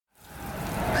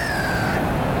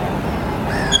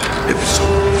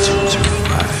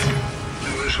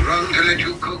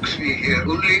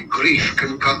grief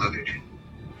can come of it.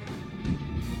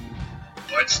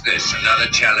 What's this, another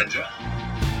challenger?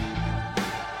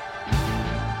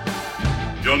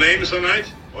 Your name, Sir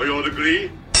Knight, or your degree?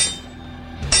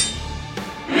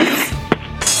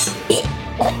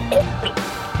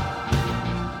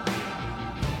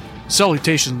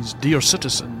 Salutations, dear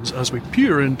citizens, as we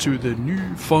peer into the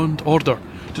new fund order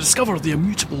to discover the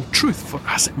immutable truth for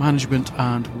asset management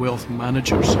and wealth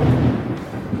managers.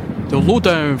 The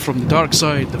lowdown from the dark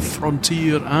side, the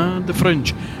frontier and the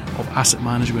fringe of asset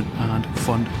management and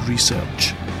fund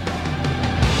research.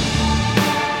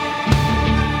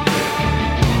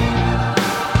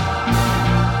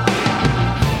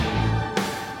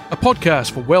 A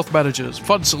podcast for wealth managers,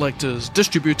 fund selectors,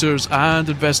 distributors and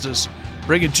investors,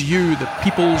 bringing to you the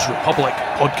People's Republic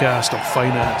podcast of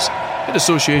finance, in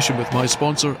association with my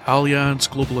sponsor, Allianz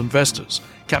Global Investors,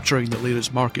 capturing the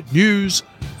latest market news,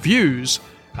 views,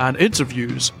 and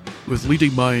interviews with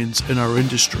leading minds in our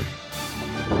industry.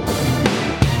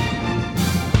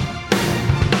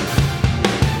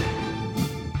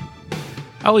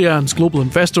 Allianz Global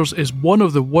Investors is one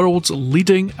of the world's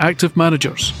leading active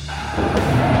managers.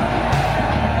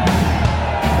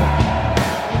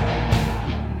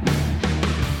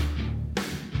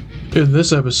 In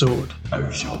this episode,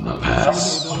 out shall not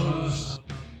pass.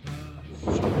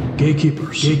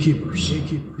 Gatekeepers.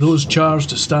 Those charged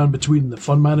to stand between the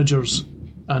fund managers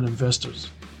and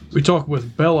investors. We talk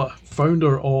with Bella,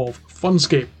 founder of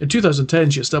Fundscape. In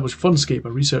 2010, she established Fundscape, a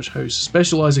research house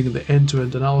specialising in the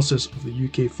end-to-end analysis of the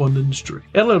UK fund industry.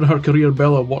 Earlier in her career,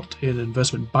 Bella worked in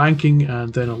investment banking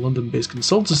and then a London-based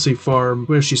consultancy firm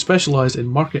where she specialised in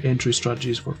market entry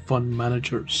strategies for fund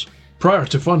managers. Prior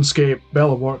to Fundscape,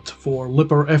 Bella worked for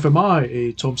Lipper FMI,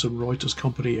 a Thomson Reuters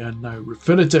company, and now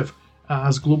Refinitiv,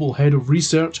 as Global Head of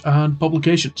Research and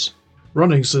Publications.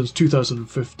 Running since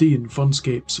 2015,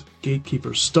 Fundscape's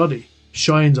Gatekeepers study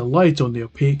shines a light on the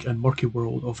opaque and murky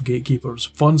world of gatekeepers,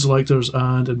 fund selectors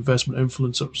and investment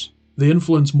influencers. They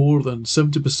influence more than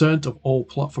 70% of all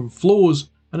platform flows,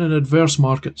 and in adverse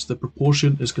markets the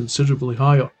proportion is considerably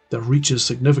higher. Their reach is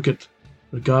significant.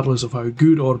 Regardless of how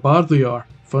good or bad they are,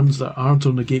 funds that aren't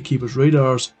on the gatekeepers'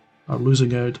 radars are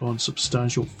losing out on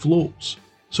substantial flows.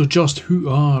 So just who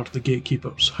are the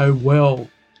gatekeepers? How well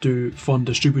do fund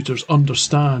distributors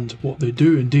understand what they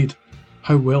do? Indeed,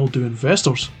 how well do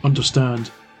investors understand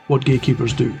what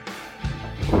gatekeepers do?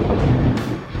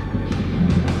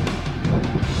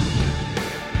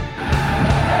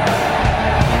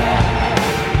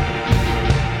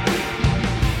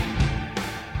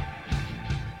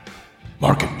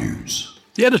 Market news.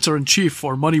 The editor-in-chief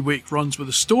for Money Week runs with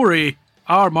the story,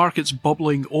 "Are markets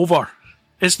bubbling over?"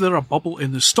 Is there a bubble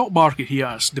in the stock market, he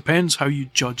asks. Depends how you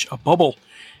judge a bubble.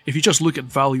 If you just look at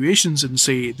valuations in,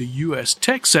 say, the US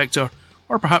tech sector,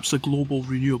 or perhaps the global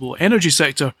renewable energy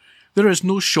sector, there is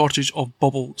no shortage of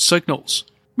bubble signals.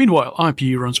 Meanwhile,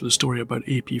 IPE runs with a story about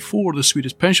AP4, the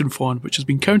Swedish pension fund, which has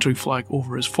been countering flak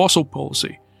over its fossil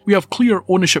policy. We have clear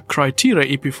ownership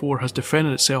criteria. AP4 has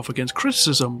defended itself against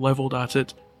criticism levelled at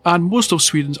it and most of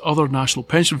Sweden's other national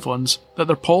pension funds that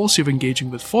their policy of engaging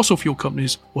with fossil fuel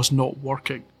companies was not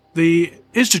working. The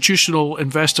institutional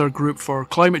investor group for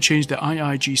climate change, the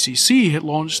IIGCC, had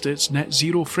launched its net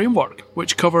zero framework,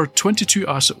 which covered 22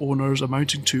 asset owners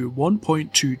amounting to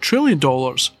 $1.2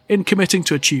 trillion in committing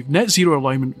to achieve net zero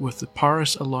alignment with the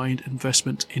Paris-aligned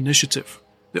investment initiative.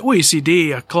 The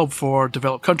OECD, a club for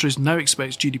developed countries, now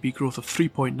expects GDP growth of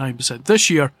 3.9%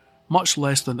 this year, much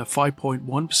less than the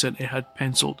 5.1% it had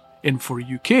penciled in for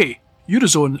UK.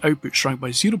 Eurozone output shrank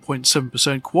by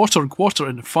 0.7% quarter-on-quarter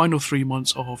in the final 3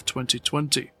 months of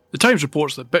 2020. The Times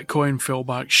reports that Bitcoin fell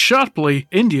back sharply.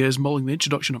 India is mulling the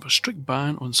introduction of a strict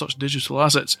ban on such digital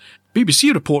assets.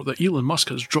 BBC report that Elon Musk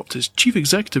has dropped his chief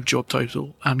executive job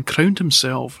title and crowned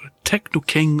himself Techno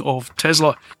King of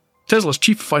Tesla. Tesla's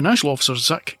chief financial officer,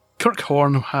 Zach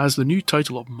Kirkhorn, has the new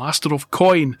title of Master of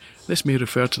Coin. This may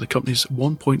refer to the company's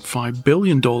 $1.5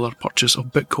 billion purchase of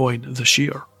Bitcoin this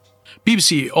year.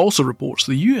 BBC also reports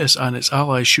the US and its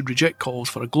allies should reject calls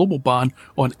for a global ban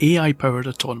on AI-powered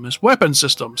autonomous weapon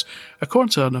systems,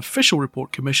 according to an official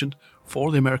report commissioned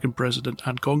for the American President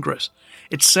and Congress.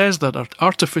 It says that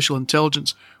artificial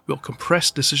intelligence will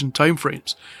compress decision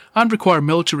timeframes and require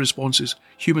military responses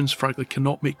humans frankly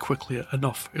cannot make quickly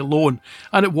enough alone,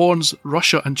 and it warns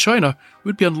Russia and China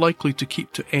would be unlikely to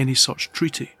keep to any such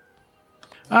treaty.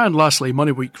 And lastly,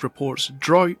 Money Week reports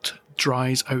drought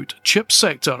dries out chip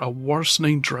sector. A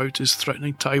worsening drought is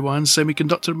threatening Taiwan's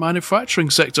semiconductor manufacturing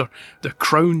sector, the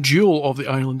crown jewel of the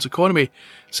island's economy,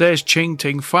 says Ching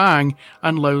Ting Fang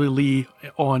and Laoli Li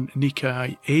on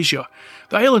Nikkei Asia.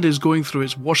 The island is going through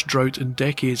its worst drought in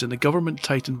decades, and the government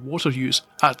tightened water use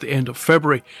at the end of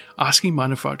February, asking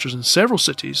manufacturers in several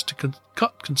cities to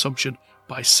cut consumption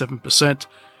by 7%.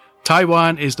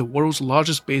 Taiwan is the world's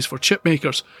largest base for chip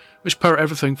makers, which power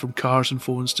everything from cars and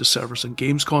phones to servers and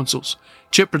games consoles.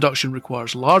 Chip production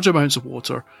requires large amounts of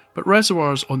water, but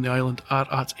reservoirs on the island are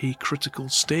at a critical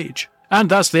stage. And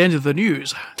that's the end of the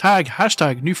news. Tag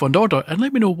hashtag New Fund Order and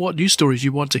let me know what news stories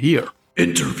you want to hear.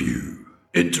 Interview.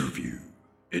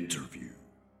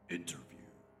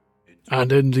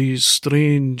 And in these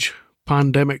strange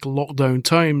pandemic lockdown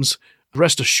times,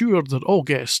 rest assured that all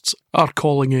guests are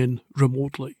calling in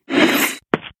remotely.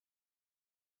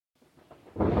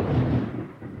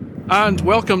 And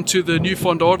welcome to the New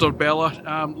Fund Order,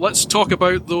 Bella. Let's talk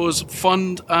about those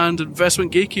fund and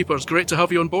investment gatekeepers. Great to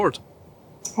have you on board.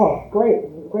 Oh,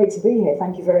 great to be here.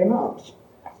 Thank you very much.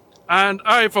 And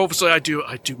I've obviously I do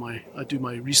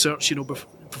my research,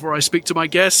 before I speak to my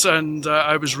guests. And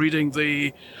I was reading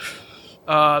the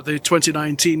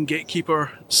 2019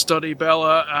 Gatekeeper study,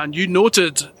 Bella, and you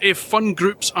noted if fund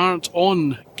groups aren't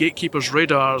on gatekeepers'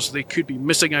 radars, they could be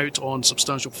missing out on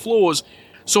substantial flows.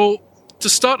 So, to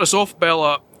start us off,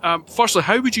 Bella, firstly,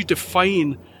 how would you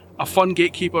define a fund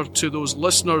gatekeeper to those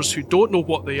listeners who don't know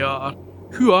what they are?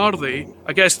 Who are they?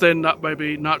 I guess then that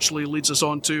maybe naturally leads us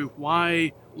on to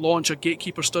why launch a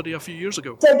gatekeeper study a few years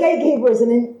ago. So gatekeeper is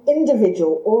an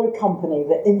individual or a company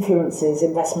that influences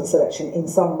investment selection in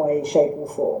some way, shape or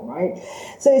form, right?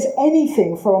 So it's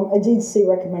anything from a D2C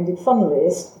recommended fund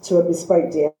list to a bespoke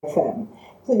DFM.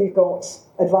 So you've got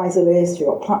advisor lists, you've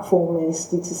got platform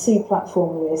lists, D2C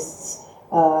platform lists,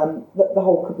 the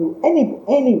whole could be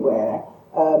anywhere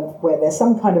where there's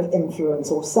some kind of influence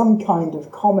or some kind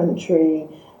of commentary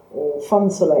or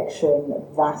fund selection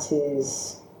that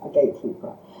is a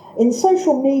gatekeeper. In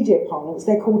social media parlance,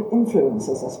 they're called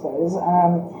influencers, I suppose.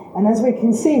 And as we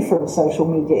can see from social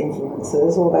media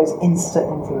influencers, all those Insta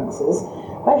influencers,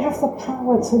 they have the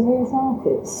power to move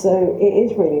markets. So it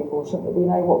is really important that we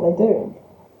know what they're doing.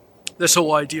 This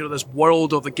whole idea of this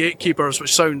world of the gatekeepers,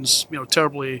 which sounds,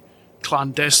 terribly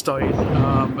clandestine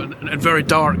and very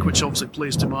dark, which obviously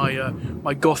plays to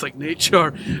my gothic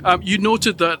nature. You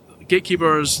noted that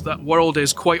gatekeepers, that world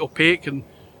is quite opaque and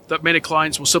that many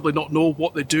clients will simply not know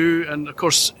what they do. And of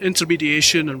course,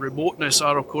 intermediation and remoteness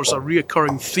are, of course, a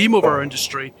reoccurring theme of our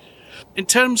industry. In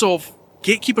terms of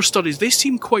gatekeeper studies, they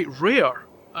seem quite rare.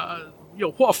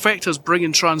 What effect has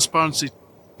bringing transparency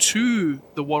to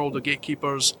the world of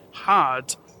gatekeepers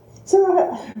had? So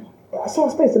I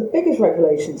suppose the biggest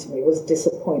revelation to me was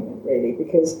disappointment, really,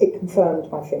 because it confirmed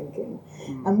my thinking.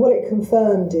 And what it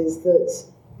confirmed is that,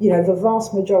 the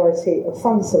vast majority of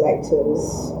fund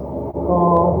selectors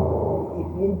are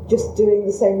just doing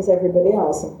the same as everybody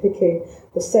else and picking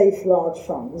the safe, large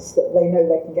funds that they know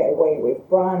they can get away with.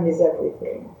 Brand is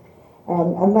everything.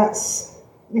 And that's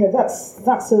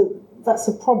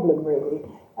a problem, really.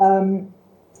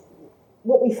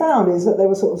 What we found is that there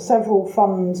were sort of several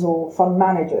funds or fund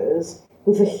managers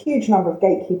with a huge number of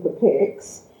gatekeeper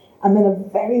picks, and then a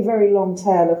very, very long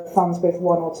tail of funds with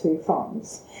one or two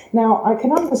funds. Now, I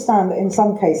can understand that in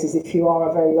some cases, if you are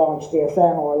a very large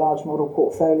DFM or a large model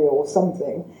portfolio or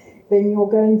something, then you're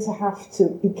going to have to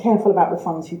be careful about the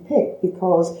funds you pick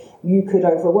because you could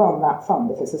overwhelm that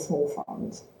fund if it's a small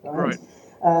fund, right?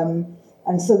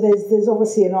 And so there's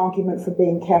obviously an argument for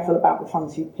being careful about the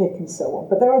funds you pick and so on.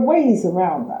 But there are ways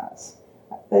around that.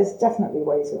 There's definitely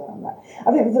ways around that.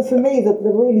 I think for me,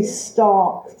 the really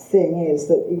stark thing is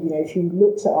that, if you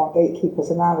looked at our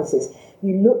gatekeepers analysis,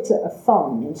 you looked at a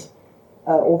fund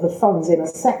or the funds in a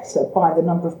sector by the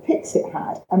number of picks it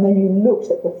had, and then you looked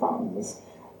at the funds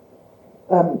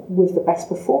with the best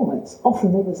performance.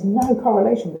 Often there was no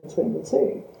correlation between the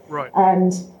two. Right.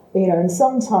 And, and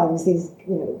sometimes these,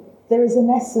 there is in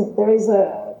essence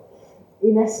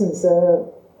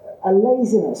a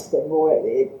laziness thing, or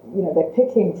they're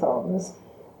picking funds,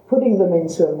 putting them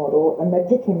into a model, and they're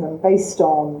picking them based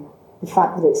on the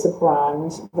fact that it's a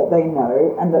brand that they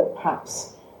know, and that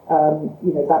perhaps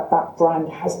that brand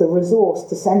has the resource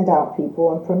to send out people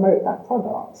and promote that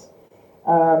product.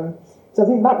 So I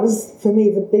think that was, for me,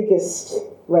 the biggest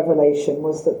revelation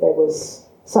was that there was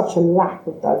such a lack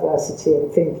of diversity in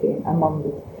thinking among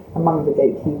the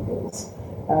gatekeepers.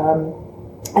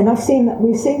 And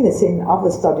we've seen this in other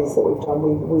studies that we've done.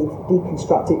 We've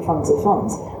deconstructed funds of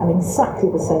funds, and exactly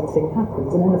the same thing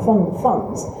happens. And in a fund of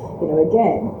funds,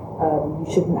 again, You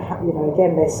shouldn't have,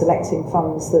 again, they're selecting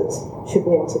funds that should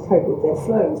be able to cope with their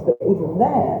flows. But even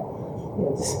there,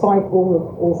 despite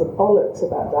all the bollocks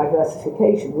about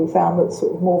diversification, we found that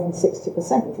sort of more than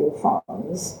 60% of your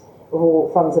funds,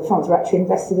 are actually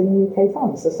invested in UK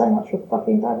funds. So much for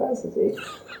fucking diversity.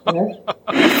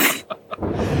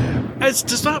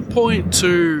 Does that point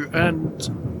to, and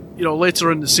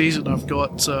later in the season I've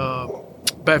got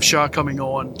Bev Shah coming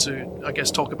on to, I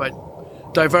guess, talk about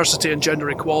diversity and gender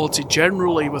equality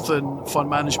generally within fund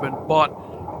management, but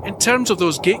in terms of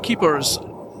those gatekeepers,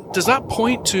 does that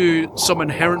point to some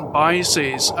inherent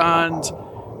biases, and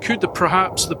could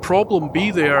perhaps the problem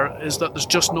be there is that there's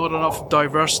just not enough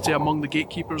diversity among the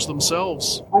gatekeepers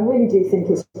themselves? I really do think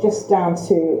it's just down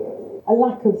to a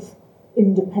lack of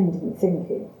independent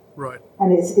thinking. Right.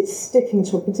 And it's sticking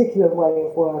to a particular way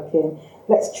of working.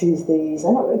 Let's choose these.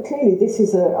 And clearly this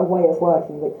is a way of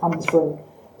working that comes from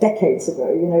decades ago,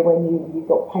 when you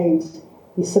got paid,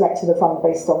 you selected a fund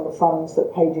based on the funds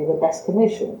that paid you the best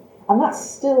commission. And that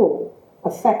still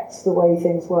affects the way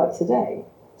things work today.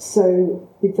 So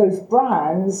if those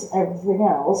brands, everything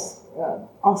else,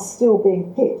 are still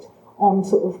being picked on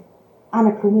sort of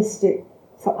anachronistic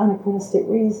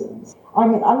reasons. I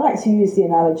mean, I like to use the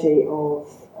analogy of,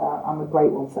 I'm a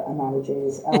great one for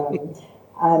analogies, and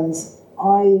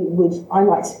I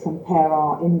like to compare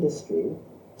our industry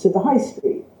to the high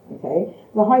street. Okay,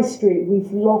 the high street,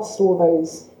 we've lost all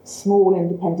those small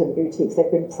independent boutiques. They've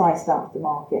been priced out of the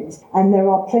market, and there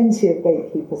are plenty of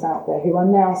gatekeepers out there who are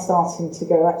now starting to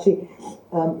go, actually,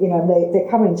 they're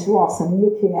coming to us and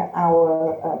looking at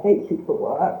our gatekeeper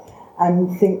work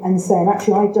and saying,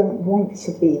 actually, I don't want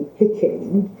to be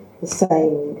picking the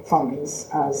same funds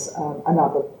as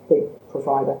another big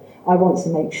provider. I want to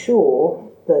make sure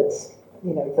that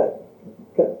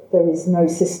there is no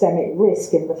systemic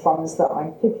risk in the funds that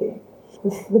I'm picking.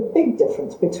 The big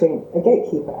difference between a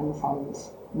gatekeeper and a fund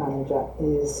manager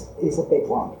is a big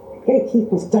one.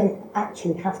 Gatekeepers don't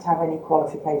actually have to have any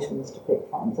qualifications to pick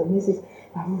funds, and this is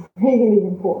a really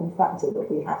important factor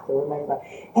that we have to remember.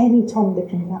 Any Tom,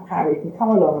 Dick and Harry can come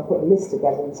along and put a list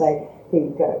together and say, here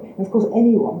you go. And of course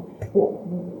anyone,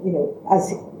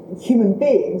 as human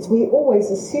beings, we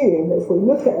always assume that if we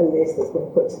look at a list that's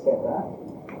been put together,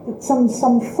 that some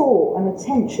thought and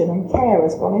attention and care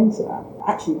has gone into that.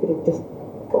 Actually, you could have just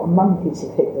got a monkey to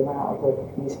pick them out of a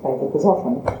newspaper, because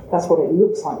often that's what it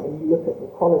looks like when you look at the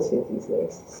quality of these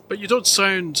lists. But you don't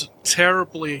sound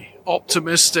terribly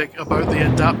optimistic about the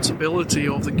adaptability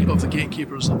of the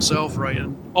gatekeepers themselves, right?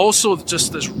 And also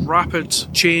just this rapid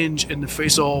change in the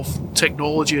face of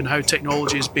technology and how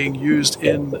technology is being used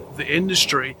in the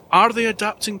industry. Are they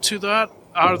adapting to that?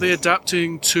 Are they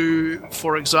adapting to,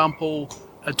 for example,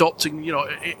 adopting,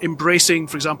 embracing,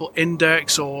 for example,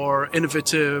 index or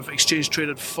innovative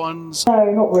exchange-traded funds?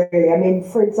 No, not really. I mean,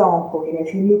 for example,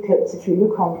 if you look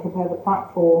on Compare the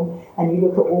Platform and you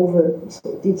look at all the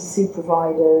sort of D2C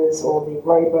providers or the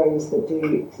robos that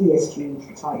do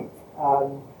ESG type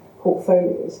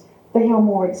portfolios, they are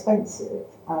more expensive.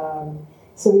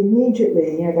 So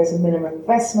immediately, there's a minimum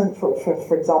investment for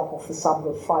example, for some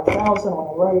of 5,000 on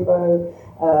a robo.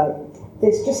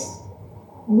 There's just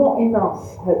not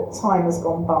enough time has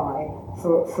gone by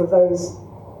for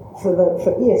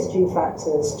ESG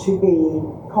factors to be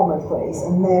commonplace,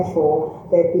 and therefore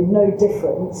there'd be no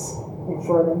difference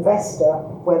for an investor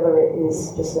whether it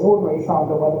is just an ordinary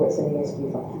fund or whether it's an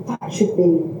ESG fund.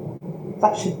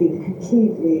 That should be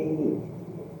completely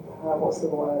what's the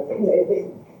word?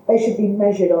 They should be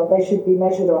measured on. They should be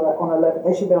on a level.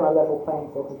 They should be on a level playing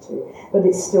field too. But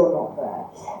it's still not there.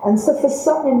 And so, for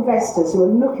some investors who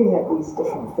are looking at these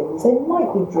different things, they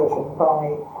might be driven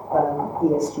by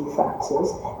ESG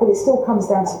factors, but it still comes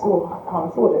down to, I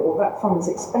can't afford it, or that fund's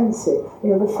expensive.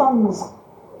 The funds,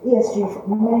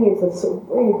 many of the sort of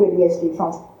really good ESG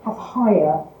funds have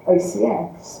higher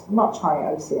OCS, much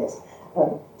higher OCS.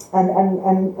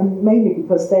 And mainly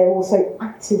because they're also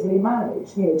actively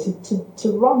managed.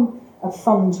 To run a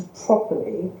fund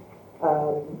properly,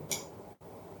 an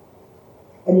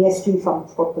ESG fund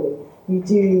properly, you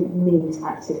do need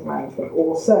active management,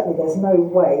 or certainly there's no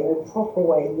proper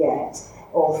way yet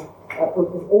of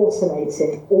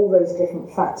automating all those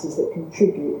different factors that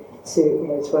contribute to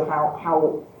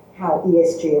how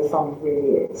ESG a fund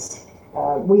really is.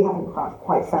 We haven't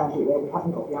quite found it yet. We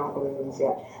haven't got the algorithms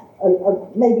yet.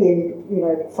 Maybe in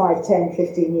 5, 10,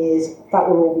 15 years that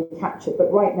will all be captured,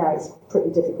 but right now it's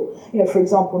pretty difficult. For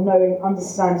example,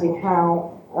 understanding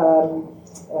how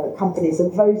companies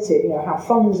have voted, how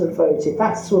funds have voted,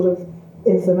 that sort of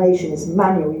information is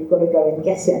manual. You've got to go and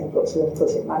get it, and you've got to input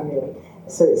it manually.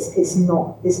 So it's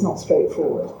not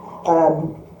straightforward.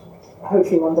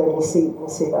 hopefully one day we'll see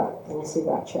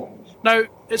that change. Now,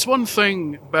 it's one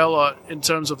thing, Bella, in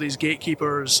terms of these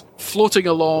gatekeepers floating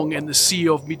along in the sea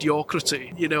of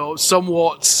mediocrity,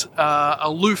 somewhat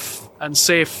aloof and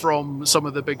safe from some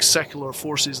of the big secular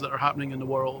forces that are happening in the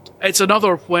world. It's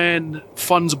another when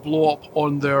funds blow up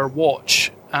on their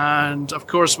watch. And, of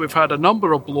course, we've had a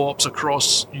number of blow-ups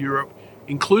across Europe,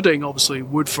 including, obviously,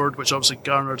 Woodford, which obviously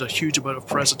garnered a huge amount of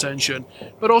press attention,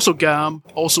 but also GAM,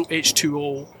 also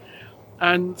H2O.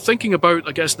 And thinking about,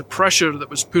 I guess, the pressure that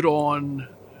was put on,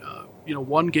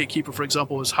 one gatekeeper, for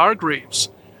example, was Hargreaves.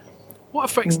 What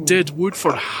effects did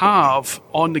Woodford have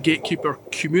on the gatekeeper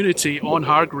community, on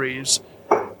Hargreaves?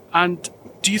 And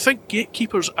do you think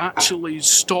gatekeepers actually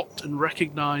stopped and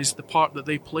recognised the part that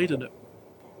they played in it?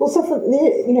 Well, so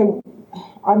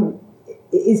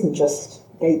it isn't just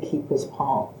gatekeepers'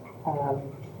 part.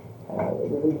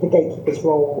 The gatekeepers'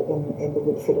 role in the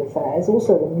Woodford affair is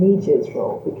also the media's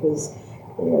role, because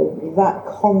that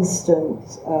constant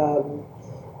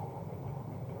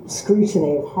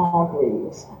scrutiny of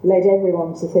Hargreaves led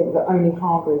everyone to think that only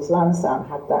Hargreaves Lansdown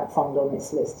had that fund on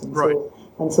its list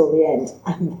until the end,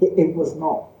 and it was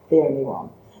not the only one.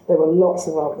 There were lots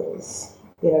of others.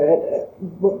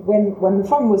 When the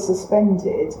fund was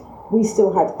suspended, we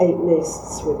still had 8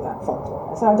 lists with that fund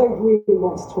on it. So I don't really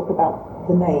want to talk about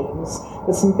the names,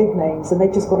 but some big names, and they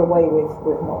just got away with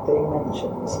not being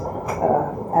mentioned.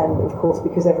 And of course,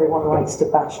 because everyone likes to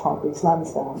bash Hargreaves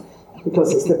Lansdown,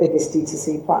 because it's the biggest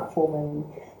D2C platform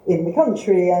in the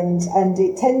country, and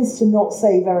it tends to not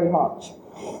say very much.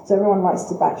 So everyone likes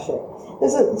to bash it.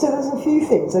 There's a few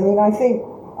things. I mean, I think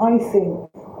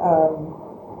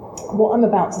what I'm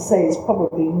about to say is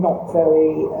probably not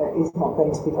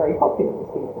going to be very popular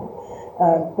with people.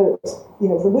 But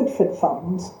the Woodford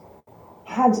Fund,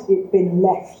 had it been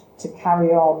left to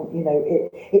carry on,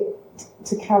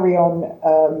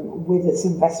 with its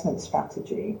investment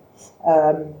strategy,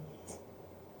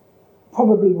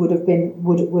 probably would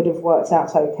have worked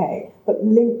out okay. But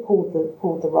Link pulled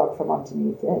the rug from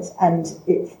underneath it, and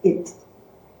it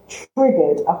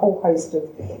triggered a whole host of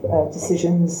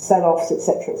decisions, sell-offs,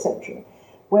 etc., etc.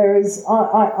 Whereas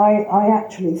I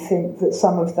actually think that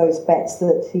some of those bets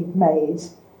that he'd made,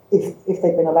 if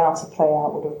they'd been allowed to play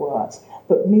out, would have worked.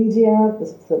 But the media,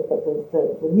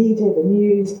 the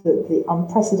news, the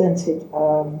unprecedented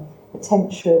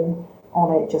attention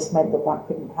on it just meant that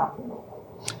couldn't happen.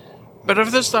 But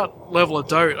if there's that level of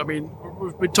doubt, I mean,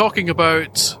 we've been talking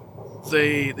about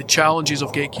the challenges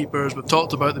of gatekeepers, we've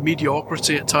talked about the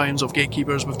mediocrity at times of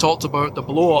gatekeepers, we've talked about the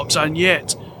blow-ups, and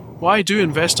yet, why do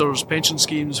investors, pension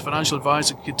schemes, financial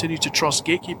advisors continue to trust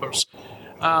gatekeepers?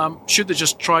 Should they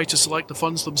just try to select the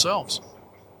funds themselves?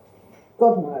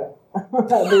 God no.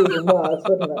 That'd be even worse,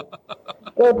 wouldn't it?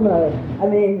 God no. I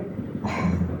mean,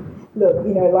 look,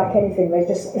 like anything,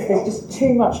 if there's just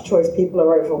too much choice, people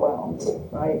are overwhelmed,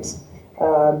 right?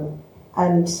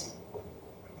 And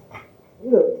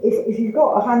look, if you've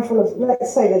got a handful of,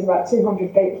 let's say there's about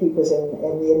 200 gatekeepers in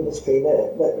the industry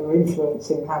that are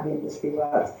influencing how the industry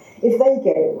works, if they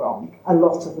get it wrong a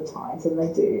lot of the times, and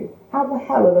they do, how the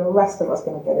hell are the rest of us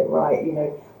going to get it right,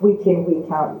 week in,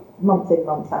 week out, month in,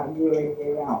 month out, year in,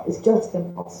 year out? It's just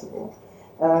impossible.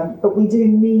 But we do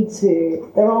need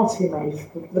to, there are too many,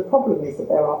 the problem is that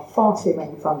there are far too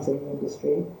many funds in the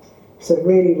industry. So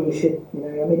really we should,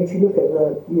 if you look at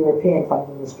the European fund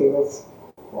industry, there's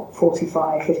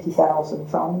 45, 50,000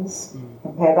 funds.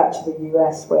 Compare that to the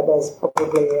US, where there's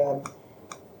probably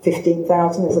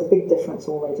 15,000. There's a big difference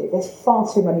already. There's far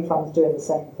too many funds doing the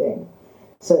same thing.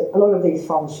 So a lot of these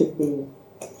funds should be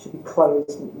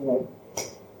closed,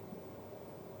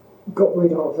 got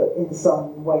rid of in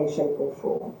some way, shape or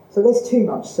form. So there's too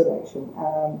much selection,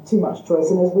 too much choice,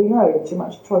 and as we know, too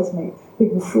much choice makes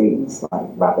people freeze like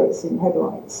rabbits in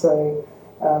headlights. So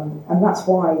and that's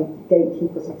why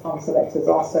gatekeepers and fund selectors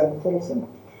are so important.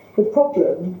 The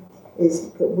problem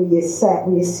is that we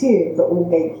assume that all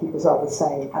gatekeepers are the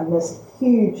same, and there's a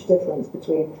huge difference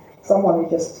between someone who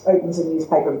just opens a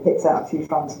newspaper and picks out a few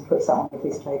funds and puts that on a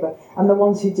piece of paper, and the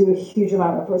ones who do a huge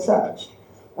amount of research.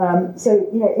 So,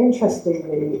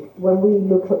 interestingly, when we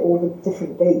look at all the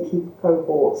different gatekeeper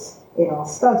cohorts in our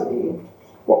study,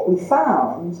 what we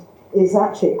found is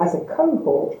actually, as a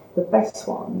cohort, the best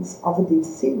ones are the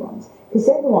D2C ones, because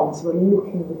they're the ones who are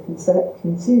looking the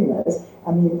consumers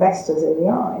and the investors in the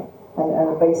eye, and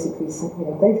are basically,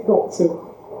 they've got to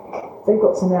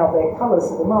nail their colours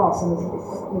to the mast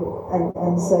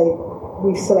and say,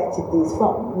 we've selected these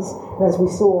funds. And as we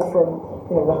saw from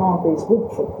the Hargreaves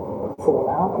Woodford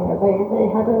fallout, they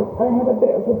had a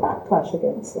bit of a backlash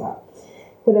against that.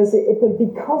 But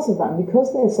because of that, and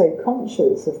because they're so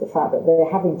conscious of the fact that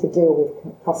they're having to deal with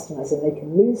customers and they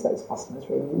can lose those customers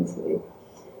really easily,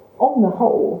 on the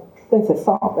whole, they're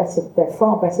far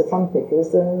better fund pickers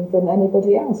than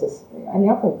anybody else, any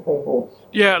other cohort.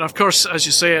 Yeah, and of course, as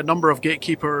you say, a number of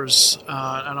gatekeepers,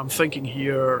 and I'm thinking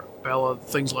here, Bella,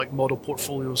 things like model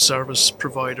portfolio service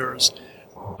providers.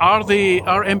 Are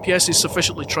MPSs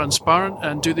sufficiently transparent,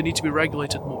 and do they need to be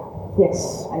regulated more?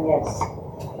 Yes, and yes.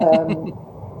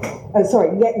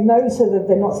 No, so that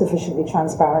they're not sufficiently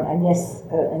transparent, and yes,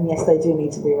 they do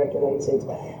need to be regulated.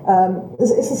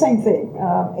 It's the same thing.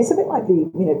 It's a bit like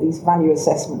these value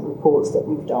assessment reports that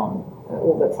we've done,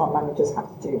 or that fund managers have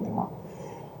to do now.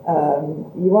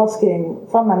 You're asking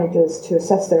fund managers to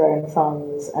assess their own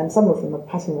funds, and some of them are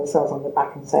patting themselves on the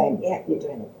back and saying, "Yeah, you're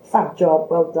doing a fab job,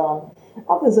 well done."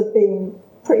 Others are being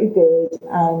pretty good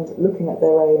and looking at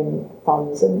their own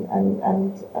funds and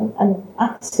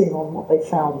acting on what they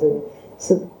found, and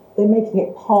so they're making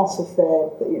it part of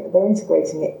they're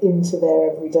integrating it into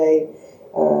their everyday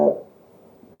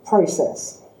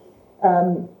process.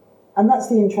 And that's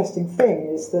the interesting thing,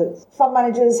 is that fund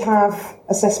managers have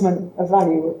assessment of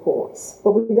value reports,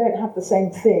 but we don't have the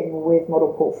same thing with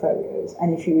model portfolios.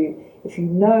 And if you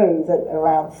know that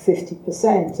around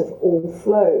 50% of all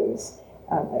flows,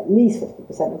 at least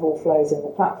 50% of all flows in the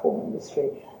platform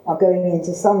industry are going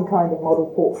into some kind of model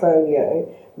portfolio,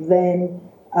 then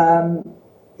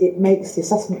it makes the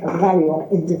assessment of value on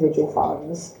individual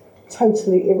funds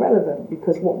totally irrelevant,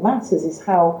 because what matters is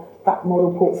how that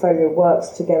model portfolio works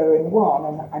together in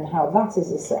one, and how that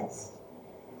is assessed.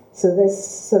 So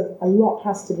a lot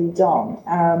has to be done.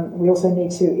 We also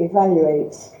need to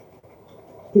evaluate.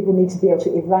 People need to be able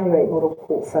to evaluate model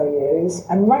portfolios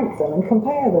and rank them and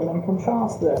compare them and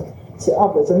contrast them to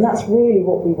others. And that's really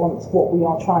what we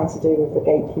are trying to do with the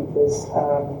Gatekeepers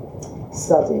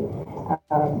study.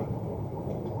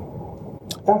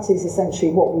 That is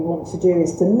essentially what we want to do,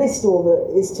 is to list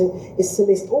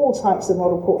all types of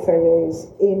model portfolios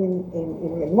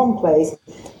in one place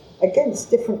against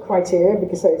different criteria.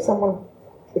 Because if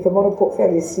a model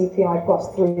portfolio is CPI plus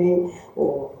 3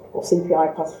 or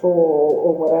CPI plus 4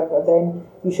 or whatever, then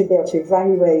you should be able to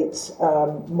evaluate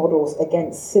models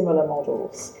against similar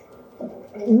models,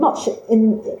 much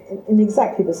in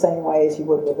exactly the same way as you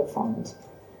would with a fund.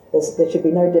 There should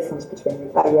be no difference between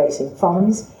evaluating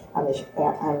funds and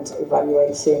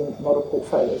evaluating model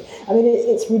portfolios. I mean,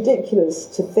 it's ridiculous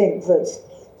to think that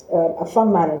a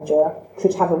fund manager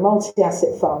could have a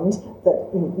multi-asset fund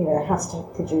that has to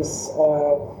produce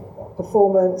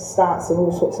performance stats and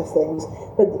all sorts of things,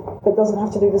 but doesn't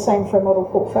have to do the same for a model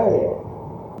portfolio.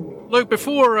 Look,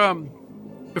 before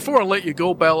I let you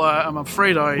go, Bella, I'm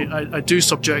afraid I do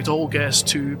subject all guests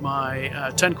to my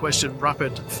 10-question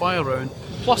rapid-fire round,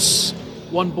 plus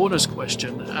one bonus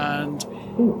question. And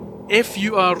if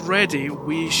you are ready,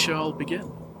 we shall begin.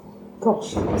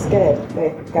 Gosh, I'm scared.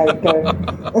 Go.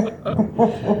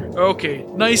 Okay,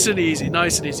 nice and easy.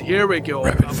 Here we go.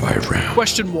 Rapid-fire round.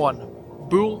 Question 1,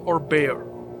 bull or bear?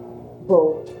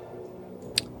 Bull.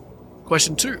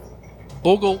 Question 2,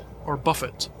 Bogle or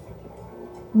Buffett?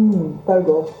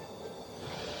 Bogle.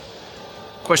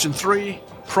 Question 3,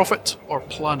 profit or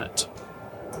planet?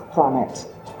 Planet.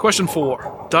 Question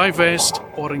 4, divest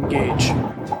or engage?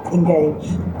 Engage.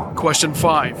 Question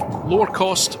 5, lower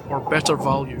cost or better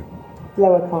value?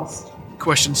 Lower cost.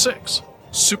 Question 6,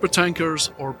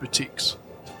 supertankers or boutiques?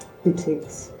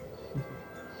 Boutiques.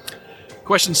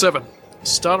 Question 7,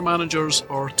 star managers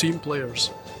or team players?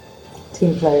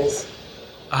 Team players.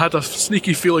 I had a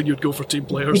sneaky feeling you'd go for team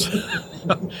players.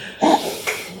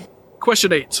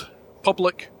 Question 8,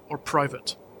 public or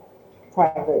private?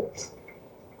 Private.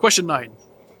 Question 9,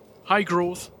 high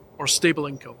growth or stable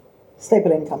income?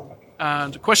 Stable income.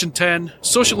 And question 10,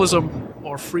 socialism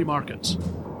or free markets?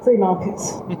 Free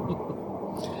markets.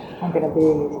 I'm going to be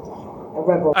a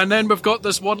rebel. And then we've got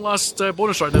this one last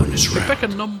bonus round. Now, pick a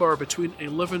number between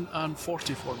 11 and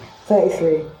 40 for me.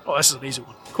 33. Oh, this is an easy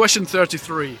one. Question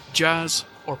 33, jazz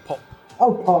or pop?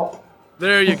 Oh, pop.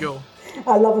 There you go.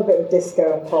 I love a bit of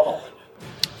disco and pop.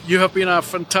 You have been a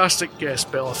fantastic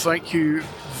guest, Bella. Thank you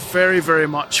very, very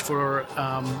much for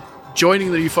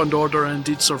joining the refund order and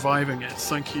indeed surviving it.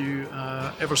 Thank you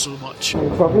ever so much. No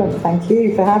problem. Thank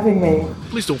you for having me.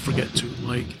 Please don't forget to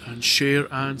like and share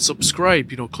and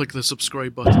subscribe. Click the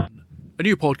subscribe button. A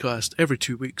new podcast every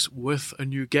 2 weeks with a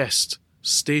new guest.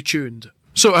 Stay tuned.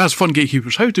 So as fund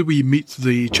gatekeepers, how do we meet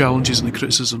the challenges and the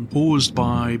criticism posed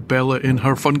by Bella in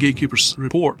her Fund Gatekeepers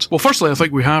report? Well, firstly, I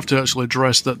think we have to actually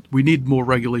address that we need more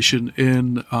regulation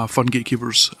in fund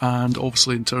gatekeepers, and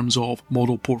obviously in terms of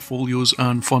model portfolios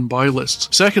and fund buy lists.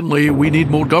 Secondly, we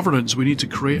need more governance. We need to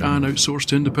create and outsource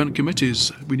to independent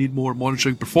committees. We need more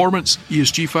monitoring performance,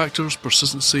 ESG factors,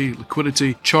 persistency,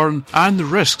 liquidity, churn, and the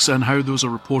risks and how those are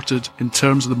reported in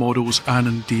terms of the models, and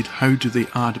indeed how do they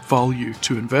add value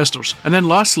to investors. And then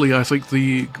lastly, I think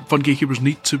the fund gatekeepers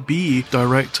need to be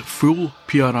direct full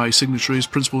PRI signatories,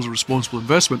 principles of responsible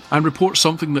investment, and report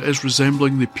something that is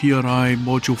resembling the PRI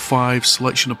Module 5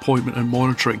 selection, appointment and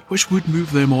monitoring, which would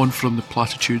move them on from the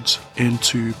platitudes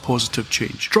into positive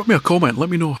change. Drop me a comment, let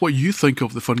me know what you think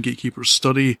of the Fund Gatekeepers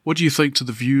study. What do you think to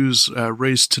the views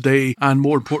raised today? And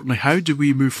more importantly, how do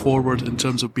we move forward in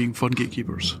terms of being fund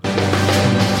gatekeepers?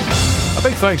 A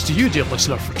big thanks to you, dear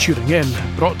listener, for tuning in.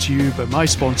 Brought to you by my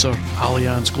sponsor,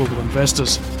 Allianz Global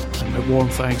Investors, and my warm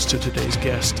thanks to today's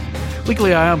guest.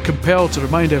 Legally, I am compelled to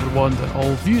remind everyone that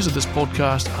all views of this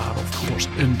podcast are, of course,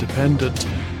 independent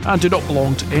and do not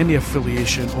belong to any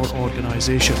affiliation or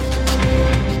organisation.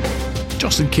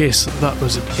 Just in case that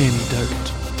was in any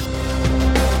doubt.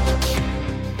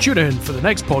 Tune in for the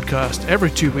next podcast every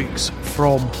 2 weeks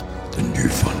from The New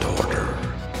Fund Order.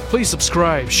 Please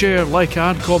subscribe, share, like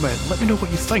and comment. Let me know what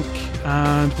you think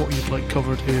and what you'd like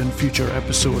covered in future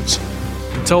episodes.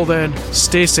 Until then,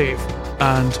 stay safe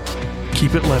and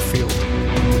keep it left field.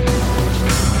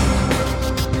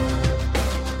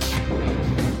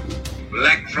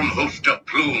 Black from hoof to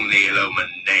plume, the Eloman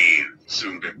knave.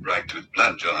 Soon get bright with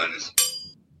blood, Your Highness.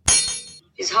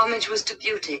 His homage was to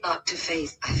beauty, not to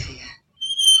faith, I fear.